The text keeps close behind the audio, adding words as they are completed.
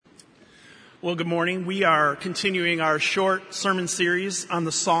Well, good morning. We are continuing our short sermon series on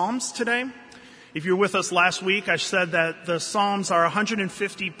the Psalms today. If you were with us last week, I said that the Psalms are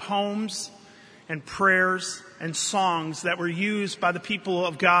 150 poems and prayers and songs that were used by the people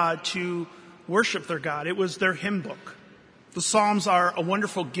of God to worship their God. It was their hymn book. The Psalms are a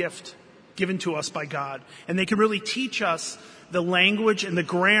wonderful gift given to us by God, and they can really teach us the language and the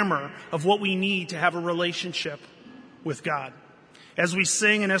grammar of what we need to have a relationship with God. As we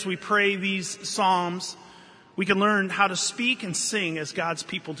sing and as we pray these psalms, we can learn how to speak and sing as God's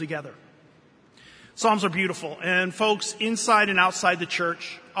people together. Psalms are beautiful, and folks inside and outside the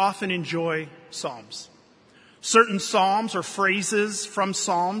church often enjoy psalms. Certain psalms or phrases from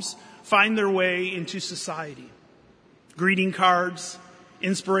psalms find their way into society. Greeting cards,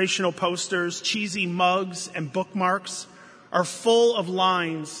 inspirational posters, cheesy mugs, and bookmarks are full of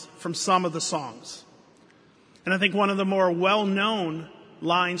lines from some of the songs. And I think one of the more well-known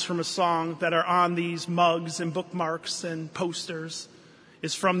lines from a song that are on these mugs and bookmarks and posters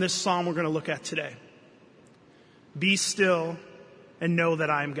is from this psalm we're going to look at today. Be still and know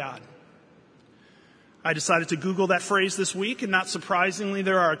that I am God. I decided to Google that phrase this week, and not surprisingly,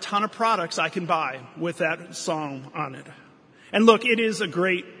 there are a ton of products I can buy with that song on it. And look, it is a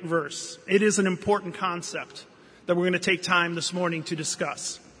great verse. It is an important concept that we're going to take time this morning to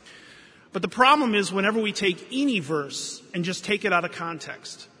discuss. But the problem is whenever we take any verse and just take it out of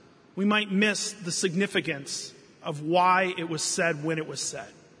context, we might miss the significance of why it was said when it was said.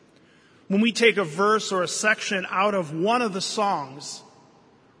 When we take a verse or a section out of one of the songs,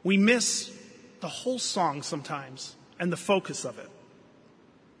 we miss the whole song sometimes and the focus of it.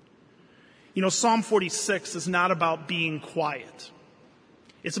 You know, Psalm 46 is not about being quiet.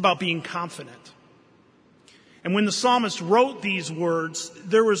 It's about being confident. And when the psalmist wrote these words,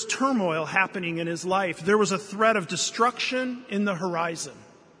 there was turmoil happening in his life. There was a threat of destruction in the horizon.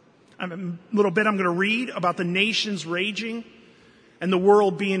 A little bit I'm going to read about the nations raging and the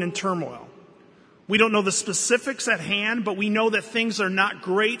world being in turmoil. We don't know the specifics at hand, but we know that things are not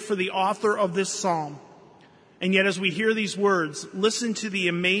great for the author of this psalm. And yet as we hear these words, listen to the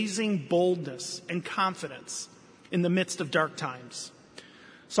amazing boldness and confidence in the midst of dark times.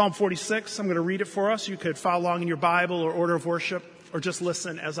 Psalm 46, I'm going to read it for us. You could follow along in your Bible or order of worship, or just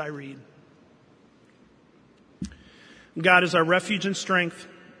listen as I read. God is our refuge and strength,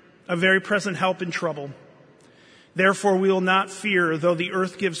 a very present help in trouble. Therefore we will not fear, though the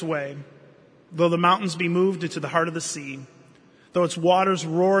earth gives way, though the mountains be moved into the heart of the sea, though its waters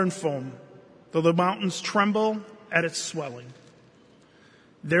roar and foam, though the mountains tremble at its swelling.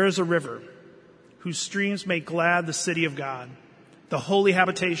 There is a river whose streams make glad the city of God, the holy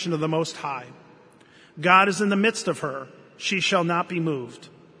habitation of the Most High. God is in the midst of her. She shall not be moved.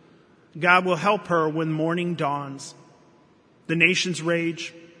 God will help her when morning dawns. The nations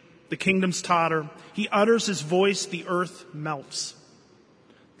rage. The kingdoms totter. He utters his voice. The earth melts.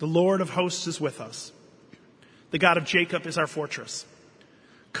 The Lord of hosts is with us. The God of Jacob is our fortress.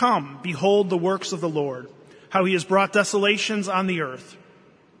 Come, behold the works of the Lord, how he has brought desolations on the earth.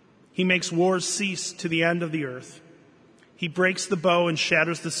 He makes wars cease to the end of the earth. He breaks the bow and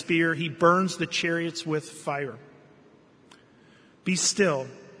shatters the spear. He burns the chariots with fire. Be still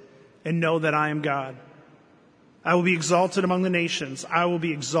and know that I am God. I will be exalted among the nations. I will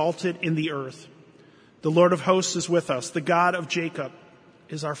be exalted in the earth. The Lord of hosts is with us. The God of Jacob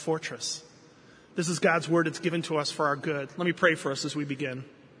is our fortress. This is God's word. It's given to us for our good. Let me pray for us as we begin.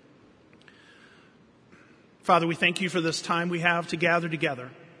 Father, we thank you for this time we have to gather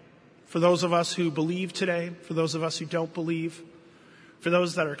together. For those of us who believe today, for those of us who don't believe, for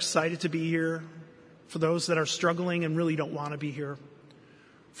those that are excited to be here, for those that are struggling and really don't want to be here,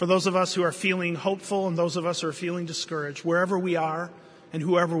 for those of us who are feeling hopeful and those of us who are feeling discouraged, wherever we are and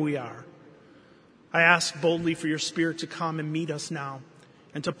whoever we are, I ask boldly for your Spirit to come and meet us now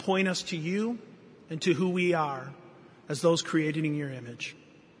and to point us to you and to who we are as those created in your image.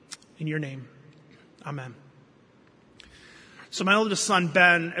 In your name, amen. So my oldest son,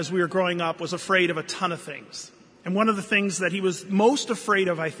 Ben, as we were growing up, was afraid of a ton of things. And one of the things that he was most afraid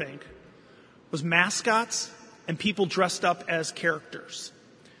of, I think, was mascots and people dressed up as characters.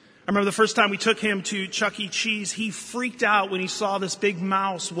 I remember the first time we took him to Chuck E. Cheese, he freaked out when he saw this big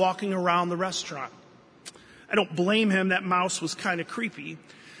mouse walking around the restaurant. I don't blame him. That mouse was kind of creepy.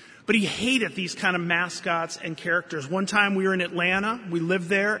 But he hated these kind of mascots and characters. One time we were in Atlanta, we lived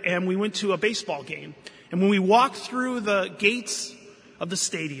there, and we went to a baseball game. And when we walked through the gates of the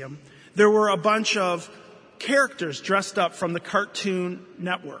stadium, there were a bunch of characters dressed up from the Cartoon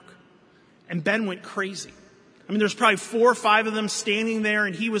Network. And Ben went crazy. I mean, there's probably 4 or 5 of them standing there,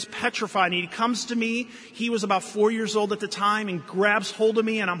 and he was petrified. And he comes to me. He was about 4 years old at the time, and grabs hold of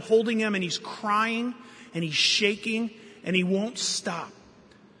me, and I'm holding him, and he's crying, and he's shaking, and he won't stop.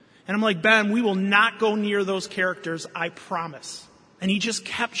 And I'm like, Ben, we will not go near those characters, I promise. And he just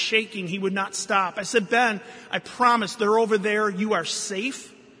kept shaking. He would not stop. I said, Ben, I promise they're over there. You are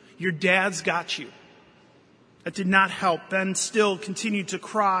safe. Your dad's got you. That did not help. Ben still continued to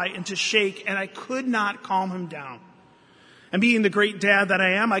cry and to shake, and I could not calm him down. And being the great dad that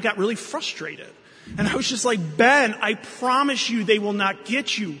I am, I got really frustrated. And I was just like, Ben, I promise you they will not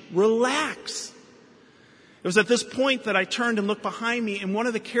get you. Relax. It was at this point that I turned and looked behind me, and one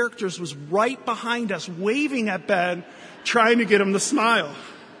of the characters was right behind us, waving at Ben, trying to get him to smile.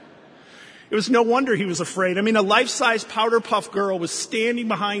 It was no wonder he was afraid. I mean, a life-size powder puff girl was standing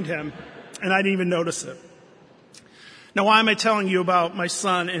behind him, and I didn't even notice it. Now, why am I telling you about my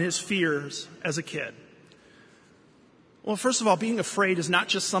son and his fears as a kid? Well, first of all, being afraid is not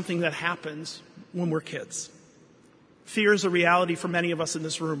just something that happens when we're kids. Fear is a reality for many of us in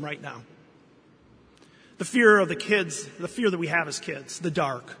this room right now. The fear of the kids, the fear that we have as kids, the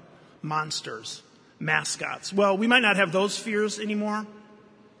dark, monsters, mascots. Well, we might not have those fears anymore,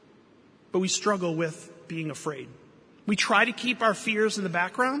 but we struggle with being afraid. We try to keep our fears in the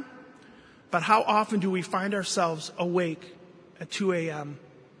background, but how often do we find ourselves awake at 2 a.m.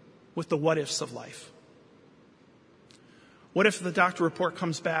 with the what-ifs of life? What if the doctor report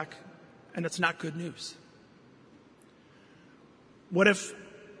comes back and it's not good news? What if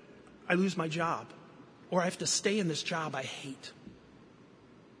I lose my job, or I have to stay in this job I hate?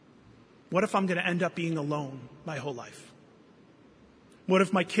 What if I'm going to end up being alone my whole life? What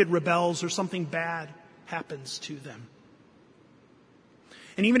if my kid rebels or something bad happens to them?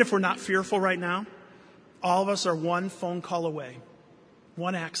 And even if we're not fearful right now, all of us are one phone call away,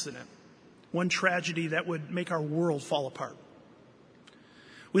 one accident, one tragedy that would make our world fall apart.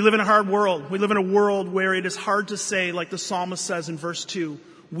 We live in a hard world. We live in a world where it is hard to say, like the psalmist says in verse 2,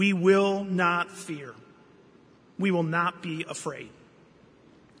 we will not fear. We will not be afraid.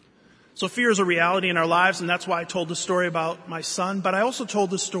 So fear is a reality in our lives, and that's why I told the story about my son. But I also told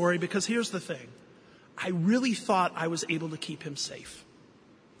the story because here's the thing. I really thought I was able to keep him safe.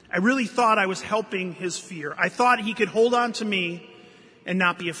 I really thought I was helping his fear. I thought he could hold on to me and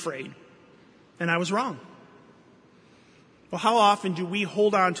not be afraid. And I was wrong. Well, how often do we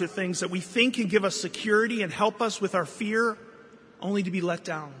hold on to things that we think can give us security and help us with our fear, only to be let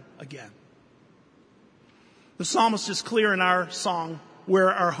down again? The psalmist is clear in our song,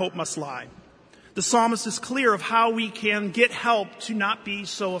 Where Our Hope Must Lie. The psalmist is clear of how we can get help to not be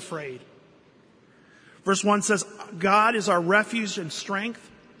so afraid. Verse 1 says, God is our refuge and strength,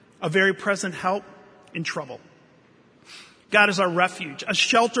 a very present help in trouble. God is our refuge, a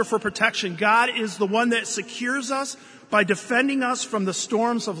shelter for protection. God is the one that secures us by defending us from the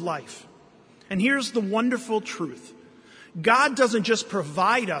storms of life. And here's the wonderful truth. God doesn't just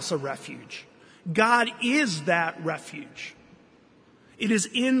provide us a refuge. God is that refuge. It is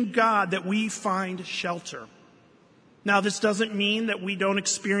in God that we find shelter. Now, this doesn't mean that we don't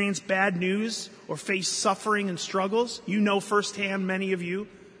experience bad news or face suffering and struggles. You know firsthand, many of you,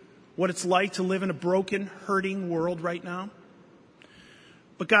 what it's like to live in a broken, hurting world right now.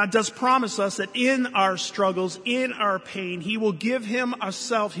 But God does promise us that in our struggles, in our pain, He will give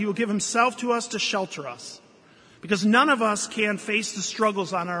Himself to us to shelter us. Because none of us can face the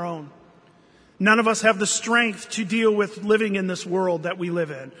struggles on our own. None of us have the strength to deal with living in this world that we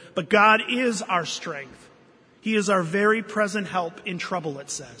live in. But God is our strength. He is our very present help in trouble, it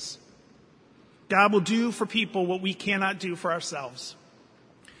says. God will do for people what we cannot do for ourselves.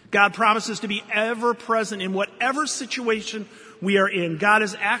 God promises to be ever present in whatever situation we are in. God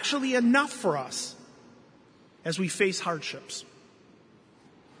is actually enough for us as we face hardships.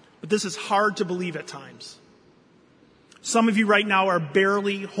 But this is hard to believe at times. Some of you right now are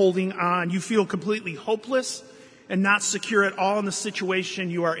barely holding on. You feel completely hopeless and not secure at all in the situation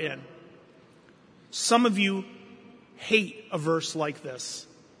you are in. Some of you hate a verse like this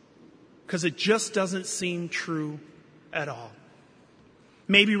because it just doesn't seem true at all.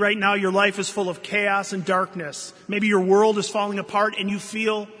 Maybe right now your life is full of chaos and darkness. Maybe your world is falling apart and you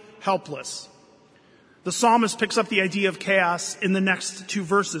feel helpless. The psalmist picks up the idea of chaos in the next 2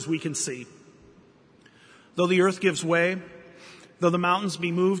 verses we can see. Though the earth gives way, though the mountains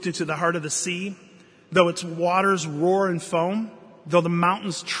be moved into the heart of the sea, though its waters roar and foam, though the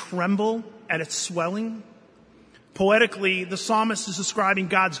mountains tremble at its swelling. Poetically, the psalmist is describing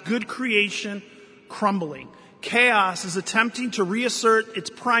God's good creation crumbling. Chaos is attempting to reassert its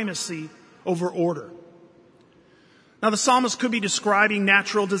primacy over order. Now, the psalmist could be describing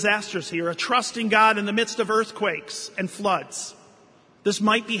natural disasters here, a trust in God in the midst of earthquakes and floods. This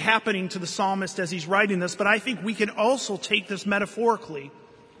might be happening to the psalmist as he's writing this, but I think we can also take this metaphorically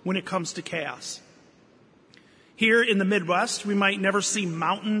when it comes to chaos. Here in the Midwest, we might never see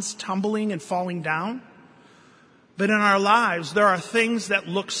mountains tumbling and falling down, but in our lives, there are things that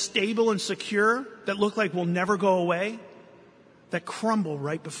look stable and secure, that look like will never go away, that crumble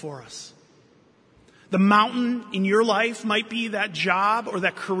right before us. The mountain in your life might be that job or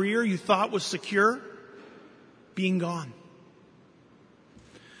that career you thought was secure being gone.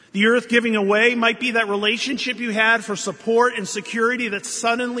 The earth giving away might be that relationship you had for support and security that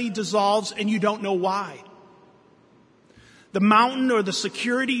suddenly dissolves and you don't know why. The mountain or the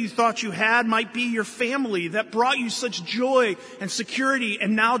security you thought you had might be your family that brought you such joy and security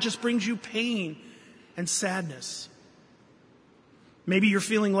and now just brings you pain and sadness. Maybe you're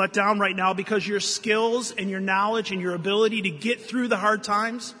feeling let down right now because your skills and your knowledge and your ability to get through the hard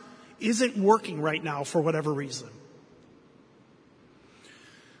times isn't working right now for whatever reason.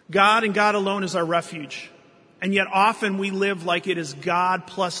 God and God alone is our refuge, and yet often we live like it is God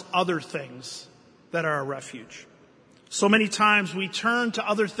plus other things that are our refuge. So many times we turn to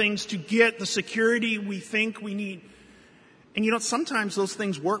other things to get the security we think we need. And sometimes those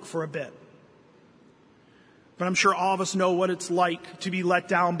things work for a bit. But I'm sure all of us know what it's like to be let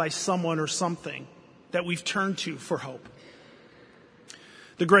down by someone or something that we've turned to for hope.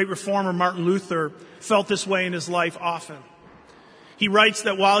 The great reformer Martin Luther felt this way in his life often. He writes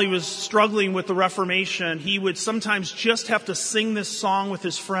that while he was struggling with the Reformation, he would sometimes just have to sing this song with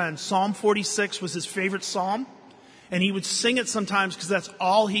his friends. Psalm 46 was his favorite psalm, and he would sing it sometimes because that's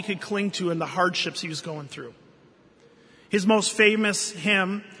all he could cling to in the hardships he was going through. His most famous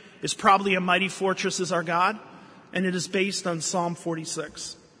hymn is probably "A Mighty Fortress is Our God," and it is based on Psalm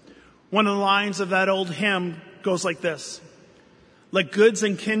 46. One of the lines of that old hymn goes like this: "Let goods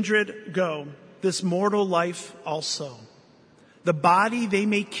and kindred go, this mortal life also. The body they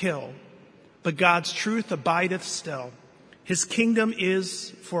may kill, but God's truth abideth still. His kingdom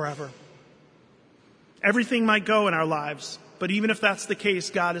is forever." Everything might go in our lives, but even if that's the case,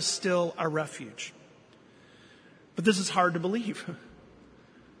 God is still our refuge. But this is hard to believe.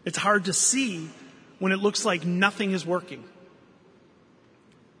 It's hard to see when it looks like nothing is working.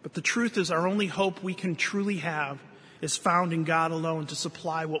 But the truth is, our only hope we can truly have is found in God alone to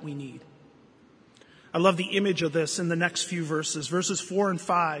supply what we need. I love the image of this in the next few verses. Verses 4 and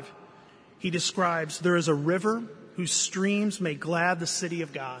 5, he describes, "There is a river whose streams make glad the city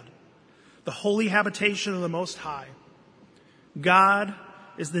of God, the holy habitation of the Most High. God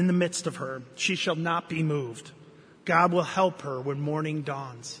is in the midst of her. She shall not be moved. God will help her when morning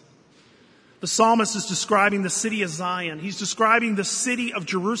dawns." The psalmist is describing the city of Zion. He's describing the city of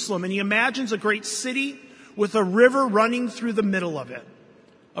Jerusalem, and he imagines a great city with a river running through the middle of it,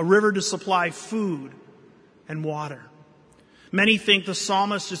 a river to supply food and water. Many think the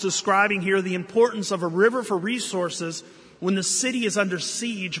psalmist is describing here the importance of a river for resources when the city is under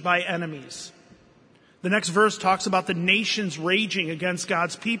siege by enemies. The next verse talks about the nations raging against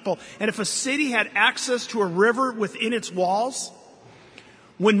God's people. And if a city had access to a river within its walls,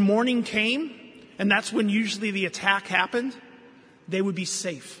 when morning came, and that's when usually the attack happened, they would be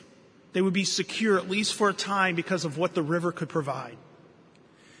safe. They would be secure, at least for a time, because of what the river could provide.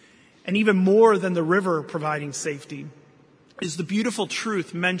 And even more than the river providing safety is the beautiful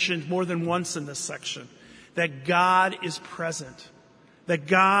truth mentioned more than once in this section, that God is present, that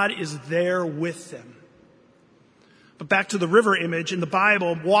God is there with them. But back to the river image, in the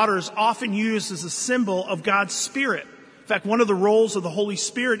Bible, water is often used as a symbol of God's Spirit. In fact, one of the roles of the Holy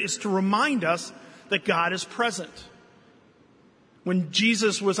Spirit is to remind us that God is present. When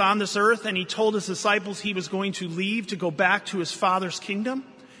Jesus was on this earth and he told his disciples he was going to leave to go back to his Father's kingdom,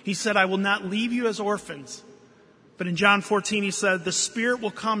 he said, "I will not leave you as orphans." But in John 14, he said, "The Spirit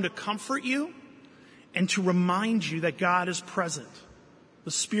will come to comfort you and to remind you that God is present."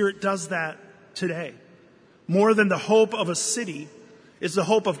 The Spirit does that today. More than the hope of a city is the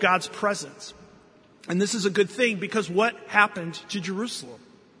hope of God's presence. And this is a good thing, because what happened to Jerusalem?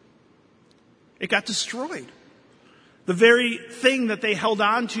 It got destroyed. The very thing that they held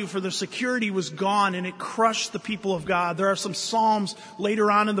on to for their security was gone, and it crushed the people of God. There are some psalms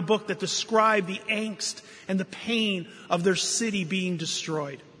later on in the book that describe the angst and the pain of their city being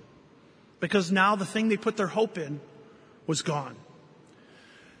destroyed, because now the thing they put their hope in was gone.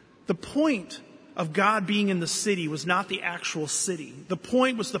 The point of God being in the city was not the actual city. The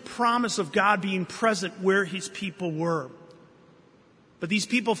point was the promise of God being present where his people were. But these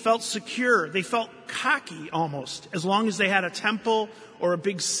people felt secure. They felt cocky almost, as long as they had a temple or a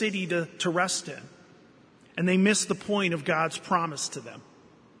big city to rest in. and they miss the point of God's promise to them.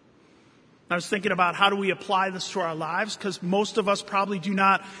 I was thinking about how do we apply this to our lives, because most of us probably do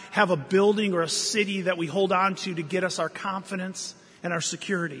not have a building or a city that we hold on to get us our confidence and our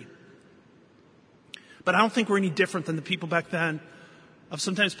security. But I don't think we're any different than the people back then of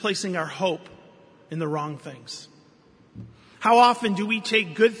sometimes placing our hope in the wrong things. How often do we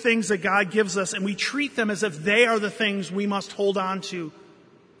take good things that God gives us and we treat them as if they are the things we must hold on to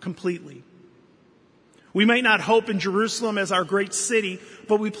completely? We might not hope in Jerusalem as our great city,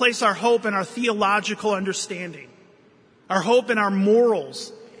 but we place our hope in our theological understanding, our hope in our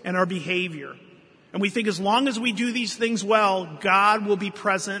morals and our behavior. And we think as long as we do these things well, God will be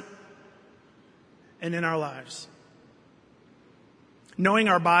present and in our lives. Knowing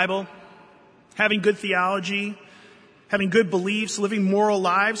our Bible, having good theology, having good beliefs, living moral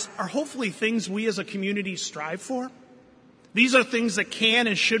lives are hopefully things we as a community strive for. These are things that can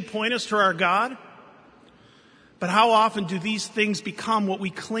and should point us to our God. But how often do these things become what we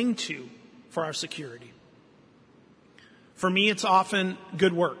cling to for our security? For me, it's often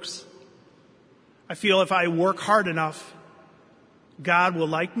good works. I feel if I work hard enough, God will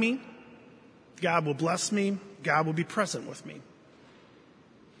like me, God will bless me, God will be present with me.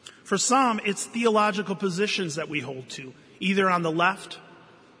 For some, it's theological positions that we hold to, either on the left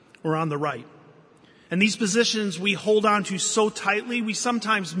or on the right. And these positions we hold on to so tightly, we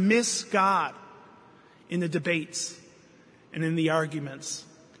sometimes miss God in the debates and in the arguments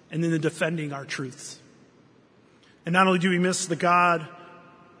and in the defending our truths. And not only do we miss the God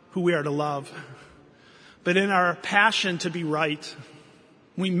who we are to love, but in our passion to be right,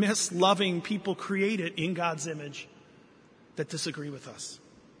 we miss loving people created in God's image that disagree with us.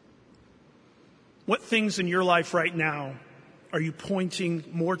 What things in your life right now are you pointing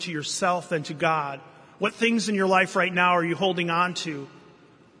more to yourself than to God? What things in your life right now are you holding on to?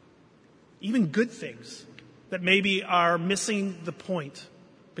 Even good things that maybe are missing the point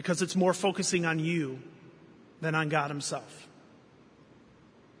because it's more focusing on you than on God himself.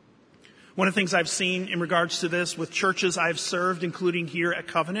 One of the things I've seen in regards to this with churches I've served, including here at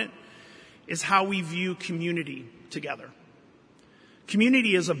Covenant, is how we view community together.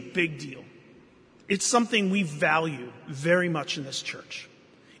 Community is a big deal. It's something we value very much in this church.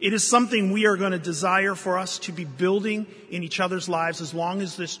 It is something we are going to desire for us to be building in each other's lives as long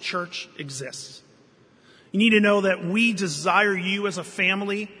as this church exists. You need to know that we desire you as a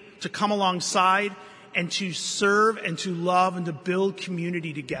family to come alongside and to serve and to love and to build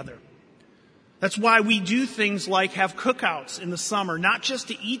community together. That's why we do things like have cookouts in the summer, not just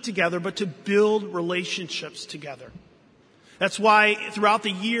to eat together, but to build relationships together. That's why throughout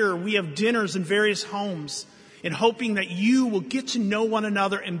the year we have dinners in various homes in hoping that you will get to know one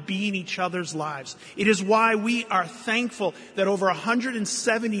another and be in each other's lives. It is why we are thankful that over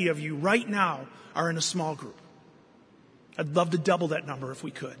 170 of you right now are in a small group. I'd love to double that number if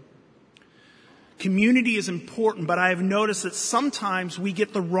we could. Community is important, but I have noticed that sometimes we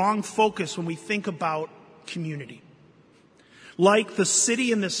get the wrong focus when we think about community. Like the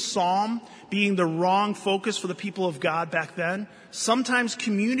city in this psalm being the wrong focus for the people of God back then, sometimes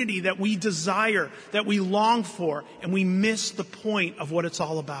community that we desire, that we long for, and we miss the point of what it's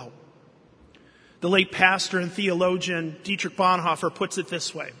all about. The late pastor and theologian Dietrich Bonhoeffer puts it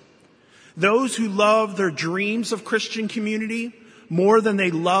this way: those who love their dreams of Christian community more than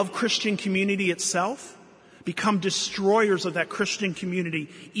they love Christian community itself become destroyers of that Christian community,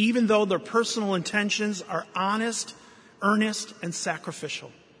 even though their personal intentions are honest, earnest, and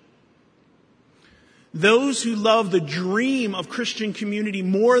sacrificial. Those who love the dream of Christian community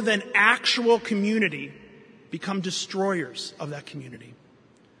more than actual community become destroyers of that community.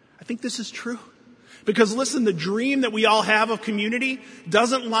 I think this is true. Because listen, the dream that we all have of community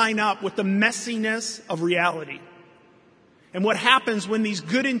doesn't line up with the messiness of reality. And what happens when these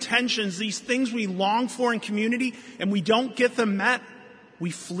good intentions, these things we long for in community, and we don't get them met,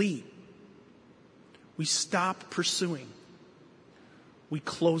 we flee. We stop pursuing. We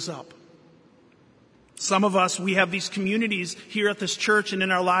close up. Some of us, we have these communities here at this church and in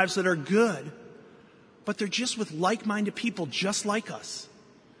our lives that are good, but they're just with like-minded people just like us.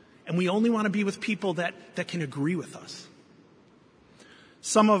 And we only want to be with people that can agree with us.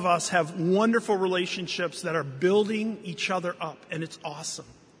 Some of us have wonderful relationships that are building each other up, and it's awesome.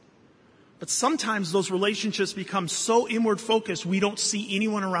 But sometimes those relationships become so inward focused we don't see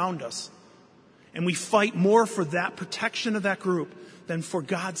anyone around us. And we fight more for that protection of that group than for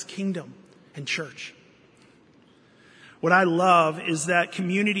God's kingdom and church. What I love is that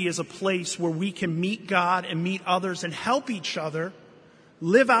community is a place where we can meet God and meet others and help each other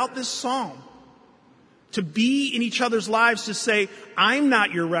live out this psalm. to be in each other's lives, to say, I'm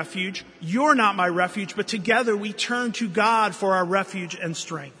not your refuge, you're not my refuge, but together we turn to God for our refuge and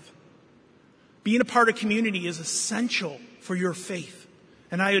strength. Being a part of community is essential for your faith.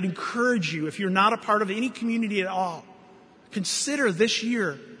 And I would encourage you, if you're not a part of any community at all, consider this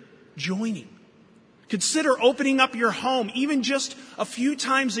year joining. Consider opening up your home, even just a few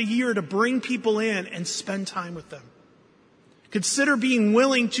times a year, to bring people in and spend time with them. Consider being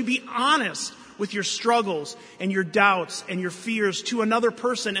willing to be honest with your struggles and your doubts and your fears to another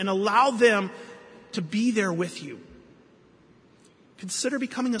person and allow them to be there with you. Consider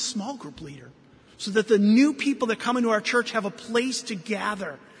becoming a small group leader so that the new people that come into our church have a place to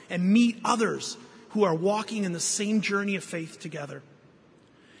gather and meet others who are walking in the same journey of faith together.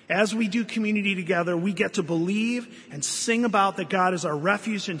 As we do community together, we get to believe and sing about that God is our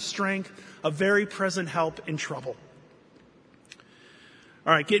refuge and strength, a very present help in trouble.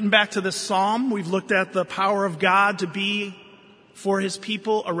 All right, getting back to this psalm, we've looked at the power of God to be for his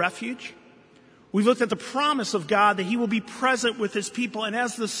people a refuge. We've looked at the promise of God that he will be present with his people. And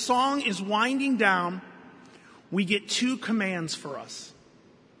as the song is winding down, we get two commands for us.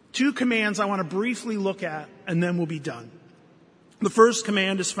 Two commands I want to briefly look at, and then we'll be done. The first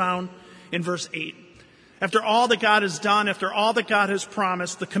command is found in verse 8. After all that God has done, after all that God has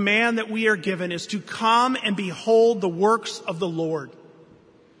promised, the command that we are given is to come and behold the works of the Lord.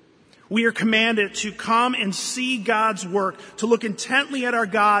 We are commanded to come and see God's work, to look intently at our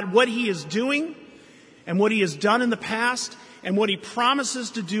God, what he is doing and what he has done in the past and what he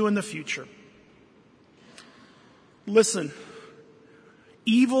promises to do in the future. Listen,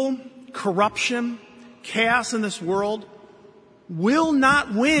 evil, corruption, chaos in this world will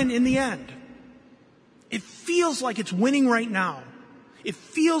not win in the end. It feels like it's winning right now. It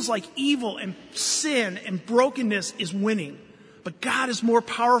feels like evil and sin and brokenness is winning. But God is more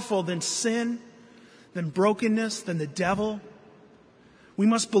powerful than sin, than brokenness, than the devil. We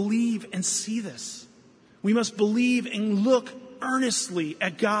must believe and see this. We must believe and look earnestly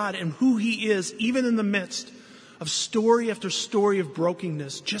at God and who he is, even in the midst of story after story of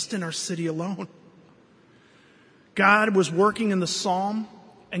brokenness just in our city alone. God was working in the psalm,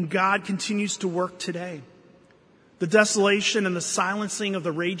 and God continues to work today. The desolation and the silencing of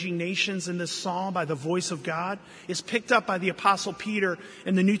the raging nations in this psalm by the voice of God is picked up by the Apostle Peter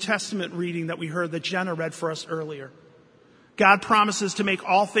in the New Testament reading that we heard that Jenna read for us earlier. God promises to make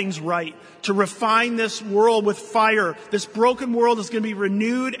all things right, to refine this world with fire. This broken world is going to be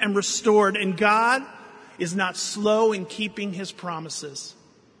renewed and restored, and God is not slow in keeping his promises.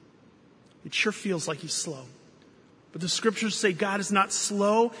 It sure feels like he's slow. But the scriptures say God is not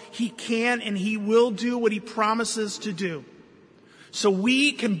slow. He can and he will do what he promises to do. So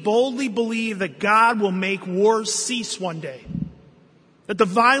we can boldly believe that God will make wars cease one day. That the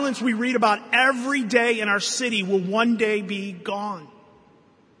violence we read about every day in our city will one day be gone.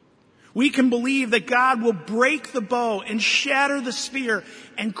 We can believe that God will break the bow and shatter the spear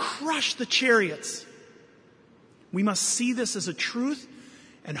and crush the chariots. We must see this as a truth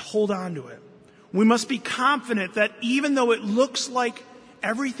and hold on to it. We must be confident that even though it looks like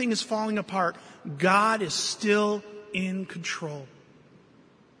everything is falling apart, God is still in control.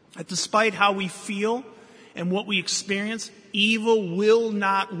 That despite how we feel and what we experience, evil will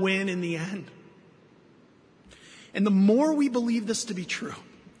not win in the end. And the more we believe this to be true,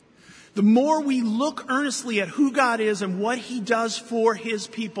 the more we look earnestly at who God is and what he does for his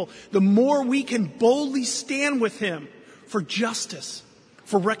people, the more we can boldly stand with him for justice,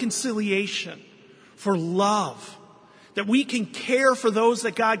 for reconciliation, for love, that we can care for those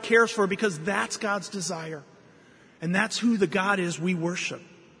that God cares for because that's God's desire. And that's who the God is we worship.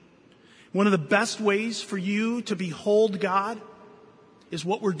 One of the best ways for you to behold God is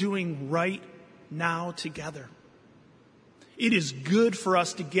what we're doing right now together. It is good for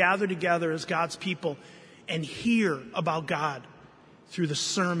us to gather together as God's people and hear about God through the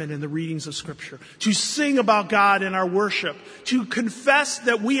sermon and the readings of Scripture, to sing about God in our worship, to confess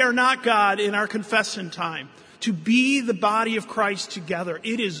that we are not God in our confession time, to be the body of Christ together.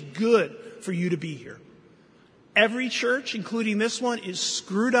 It is good for you to be here. Every church, including this one, is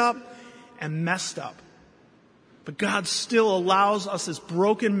screwed up and messed up. But God still allows us as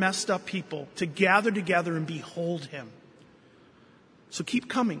broken, messed up people to gather together and behold him. So keep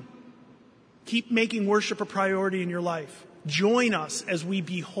coming. Keep making worship a priority in your life. Join us as we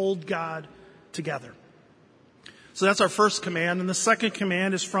behold God together. So that's our first command. And the second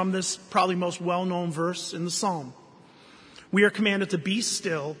command is from this probably most well-known verse in the Psalm. We are commanded to be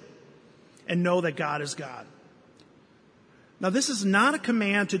still and know that God is God. Now, this is not a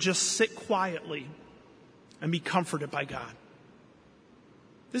command to just sit quietly and be comforted by God.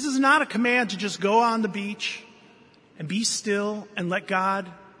 This is not a command to just go on the beach and be still and let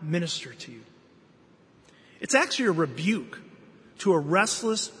God minister to you. It's actually a rebuke to a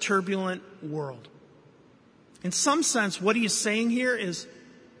restless, turbulent world. In some sense, what he is saying here is,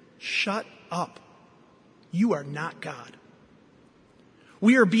 shut up. You are not God.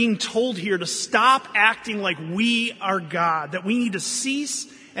 We are being told here to stop acting like we are God, that we need to cease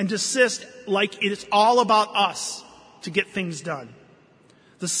and desist like it's all about us to get things done.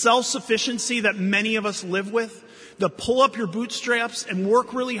 The self-sufficiency that many of us live with, the pull up your bootstraps and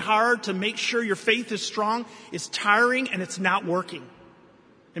work really hard to make sure your faith is strong, is tiring and it's not working.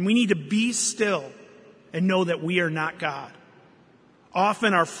 And we need to be still and know that we are not God.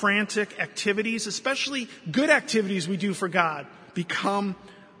 Often our frantic activities, especially good activities we do for God, become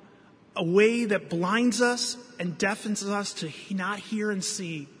a way that blinds us and deafens us to not hear and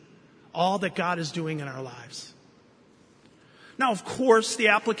see all that God is doing in our lives. Now, of course, the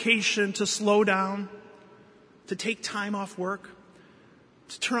application to slow down, to take time off work,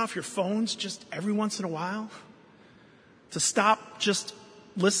 to turn off your phones just every once in a while, to stop just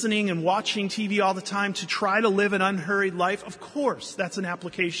listening and watching TV all the time, to try to live an unhurried life, of course, that's an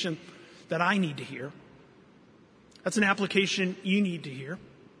application that I need to hear. That's an application you need to hear.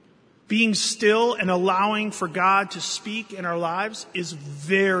 Being still and allowing for God to speak in our lives is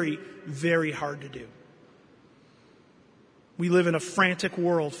very, very hard to do. We live in a frantic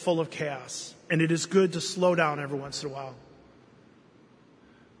world full of chaos, and it is good to slow down every once in a while.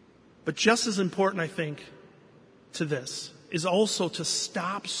 But just as important, I think, to this is also to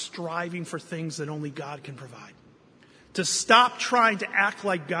stop striving for things that only God can provide. To stop trying to act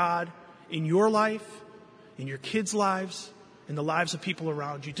like God in your life, in your kids' lives, in the lives of people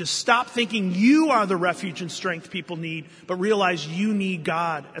around you. To stop thinking you are the refuge and strength people need, but realize you need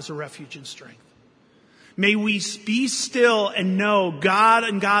God as a refuge and strength. May we be still and know God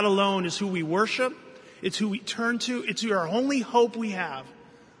and God alone is who we worship. It's who we turn to. It's our only hope we have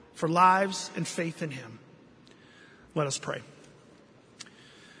for lives and faith in Him. Let us pray.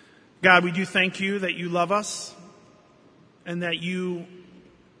 God, we do thank you that you love us and that you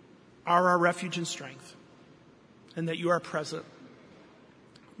are our refuge and strength and that you are present.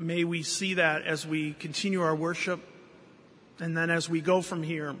 May we see that as we continue our worship and then as we go from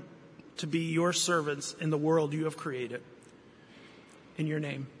here to be your servants in the world you have created. In your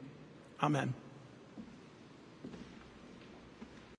name, amen.